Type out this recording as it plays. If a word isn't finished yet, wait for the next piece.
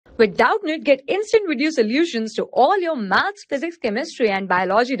With Doubtnut, get instant video solutions to all your maths, physics, chemistry, and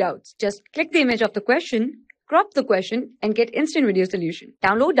biology doubts. Just click the image of the question, crop the question, and get instant video solution.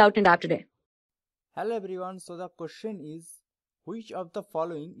 Download Doubtnut app today. Hello everyone, so the question is, which of the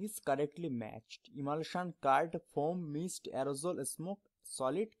following is correctly matched? Emulsion, card, foam, mist, aerosol, smoke,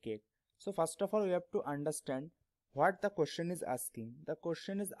 solid, cake. So first of all, we have to understand what the question is asking. The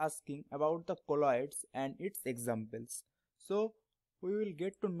question is asking about the colloids and its examples. So we will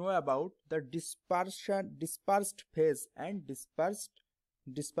get to know about the dispersed phase and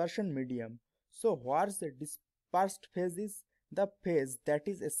dispersion medium. So what's the dispersed phase is? The phase that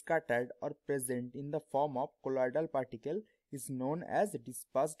is scattered or present in the form of colloidal particle is known as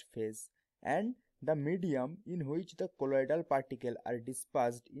dispersed phase, and the medium in which the colloidal particle are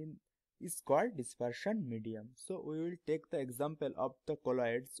dispersed in is called dispersion medium. So we will take the example of the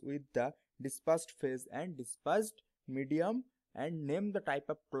colloids with the dispersed phase and dispersed medium and name the type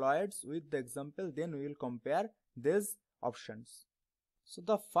of colloids with the example, then we will compare these options. So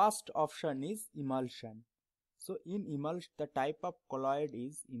the first option is emulsion. So in emulsion, the type of colloid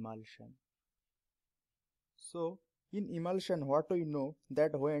is emulsion. So in emulsion, what we know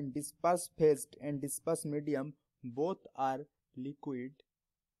that when dispersed phase and dispersed medium both are liquid,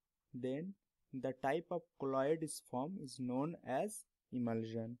 then the type of colloid is formed is known as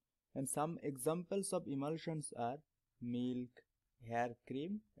emulsion. And some examples of emulsions are milk, hair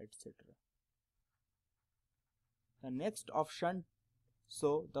cream, etc. The next option,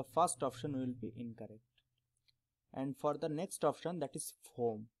 so the first option will be incorrect. And for the next option, that is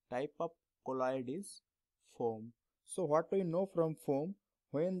foam. Type of colloid is foam. So what we know from foam,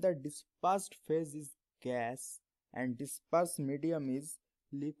 when the dispersed phase is gas and dispersed medium is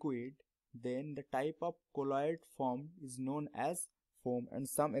liquid, then the type of colloid formed is known as foam. And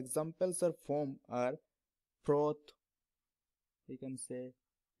some examples of foam are froth, we can say,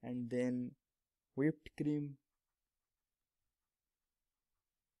 and then whipped cream.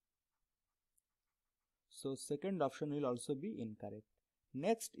 So second option will also be incorrect.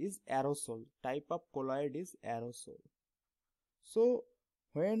 Next is aerosol. Type of colloid is aerosol. So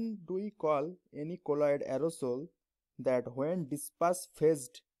when do we call any colloid aerosol? That when dispersed phase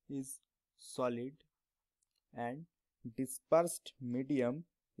is solid and dispersed medium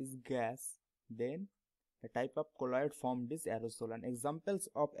is gas, then the type of colloid formed is aerosol. And examples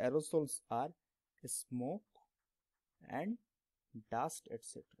of aerosols are smoke and dust,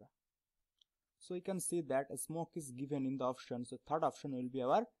 etc. So you can see that smoke is given in the option. So third option will be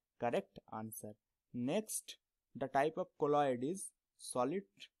our correct answer. Next, the type of colloid is solid,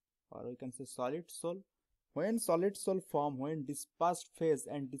 or we can say solid sol. When solid sol form, when dispersed phase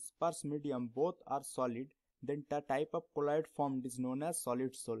and dispersed medium both are solid, then the type of colloid formed is known as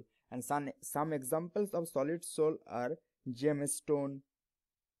solid sol. And some examples of solid sol are gemstone,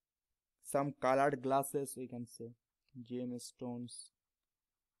 some colored glasses, we can say gemstones,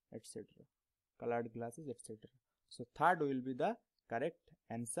 etc. Colored glasses, etc. So third will be the correct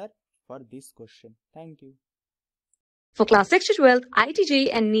answer for this question. Thank you. For class 6 to 12, IIT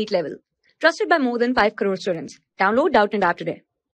JEE and NEET level. Trusted by more than 5 crore students. Download Doubtnut app today.